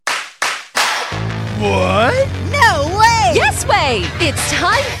What? No way! Yes way! It's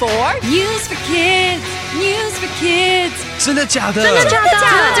time for News for Kids! News for Kids! 真的假的？真的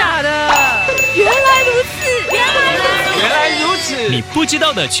假的？原来如此！原来如此！你不知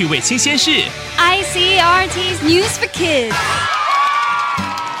道的趣味新鲜事。ICRT's News for Kids.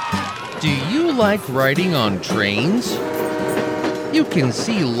 Do you like riding on trains? You can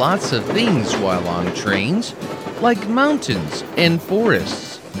see lots of things while on trains, like mountains and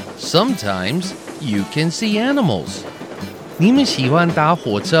forests. Sometimes you can see animals. 你们喜欢搭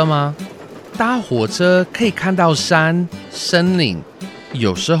火车吗？搭火车可以看到山、森林，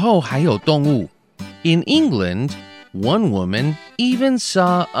有时候还有动物。In England, one woman even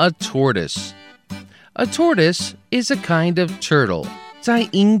saw a tortoise. A tortoise is a kind of turtle. 在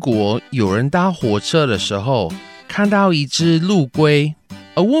英国，有人搭火车的时候，看到一只陆龟。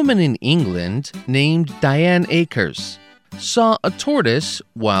A woman in England named Diane Akers saw a tortoise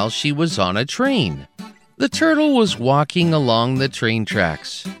while she was on a train. The turtle was walking along the train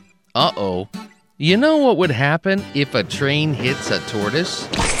tracks. Uh-oh. You know what would happen if a train hits a tortoise?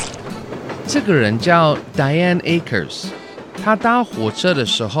 这个人叫 Diane Akers. 她搭火车的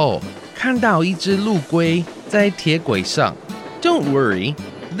时候，看到一只陆龟在铁轨上。Don't worry,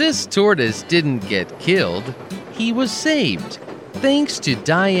 this tortoise didn't get killed. He was saved, thanks to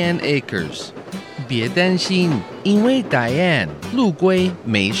Diane Akers. 别担心，因为 Diane 陆龟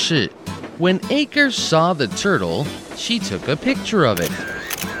没事。When Akers saw the turtle, she took a picture of it.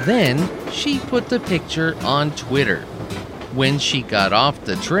 Then she put the picture on Twitter. When she got off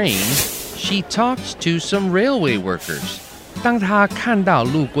the train, she talked to some railway workers. 当她看到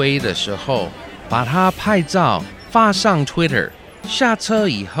陆龟的时候，把它拍照发上 Twitter。下车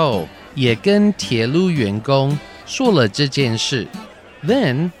以后，也跟铁路员工说了这件事。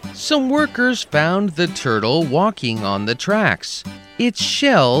Then, some workers found the turtle walking on the tracks. Its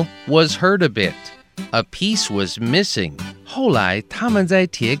shell was hurt a bit. A piece was missing. 后来，他们在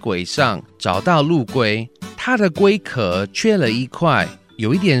铁轨上找到陆龟，它的龟壳缺了一块，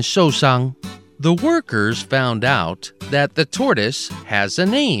有一点受伤。The workers found out that the tortoise has a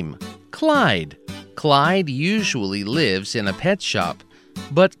name, Clyde. Clyde usually lives in a pet shop,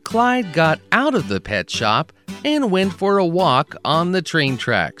 but Clyde got out of the pet shop and went for a walk on the train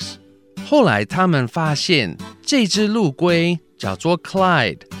tracks. 后来他们发现这只陆龟叫做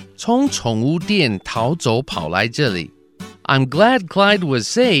Clyde, 从宠物店逃走跑来这里。I'm glad Clyde was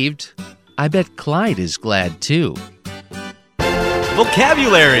saved. I bet Clyde is glad too.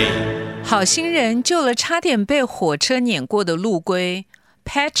 Vocabulary. 好心人救了差点被火车碾过的陆龟。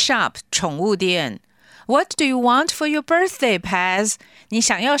Pet shop 宠物店。What do you want for your birthday, Paz? 你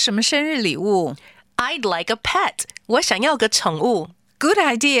想要什么生日礼物？ I'd like a pet. 我想要个宠物。Good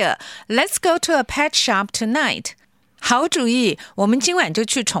idea. Let's go to a pet shop tonight. 好主意，我们今晚就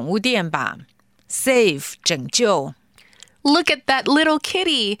去宠物店吧。Save 拯救。Look at that little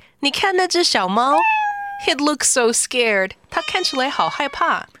kitty. 你看那只小猫。It looks so scared. 它看起来好害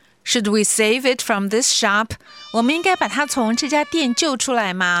怕。Should we save it from this shop? 我们应该把它从这家店救出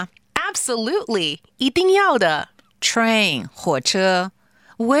来吗？ Absolutely. 一定要的。Train 火车。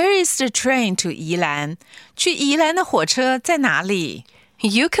Where is the train to 宜兰？去宜兰的火车在哪里？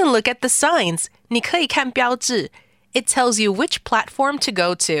 You can look at the signs. 你可以看标志。It tells you which platform to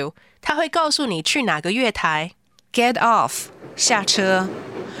go to. 它会告诉你去哪个月台。Get off 下车。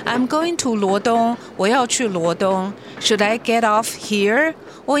I'm going to 罗东，我要去罗东。Should I get off here?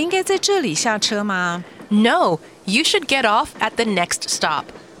 我应该在这里下车吗？ No, you should get off at the next stop.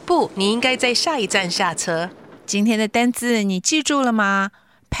 不，你应该在下一站下车。今天的单字你记住了吗？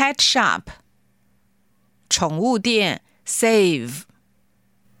 Pet shop 宠物店 Save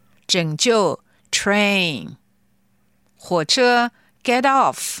拯救 Train 火车 Get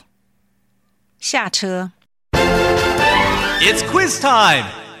off 下车。 It's quiz time.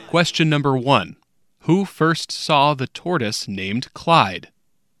 Question number 1. Who first saw the tortoise named Clyde?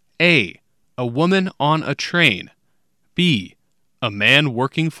 A woman on a train. B, a man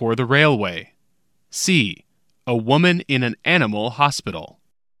working for the railway. C, a woman in an animal hospital.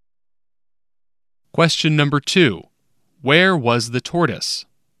 Question number 2. Where was the tortoise?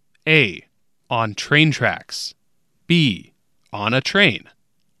 A, on train tracks. B, on a train.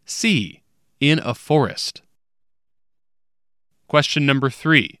 C, in a forest. Question number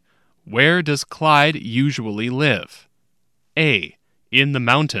 3. Where does Clyde usually live? A, in the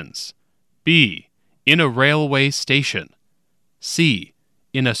mountains. B, in a railway station. C,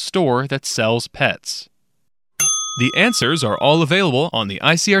 in a store that sells pets. The answers are all available on the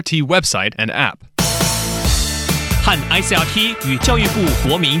ICRT website and app. 和 ICRT 与教育部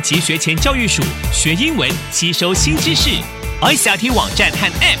国民及学前教育署学英文，吸收新知识。iCRT 网站和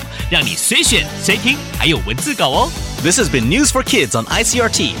App， 让你随选随听，还有文字稿哦。This has been News for Kids on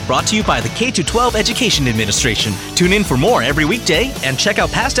ICRT, brought to you by the K-12 Education Administration. Tune in for more every weekday and check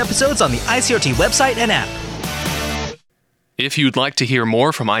out past episodes on the ICRT website and app. If you'd like to hear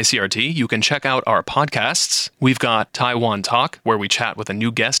more from ICRT, you can check out our podcasts. We've got Taiwan Talk, where we chat with a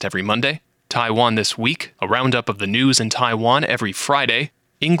new guest every Monday. Taiwan This Week, a roundup of the news in Taiwan every Friday.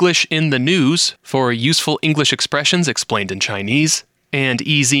 English in the News, for useful English expressions explained in Chinese. And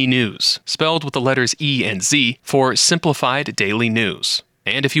EZ News, spelled with the letters E and Z, for simplified daily news.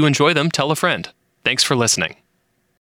 And if you enjoy them, tell a friend. Thanks for listening.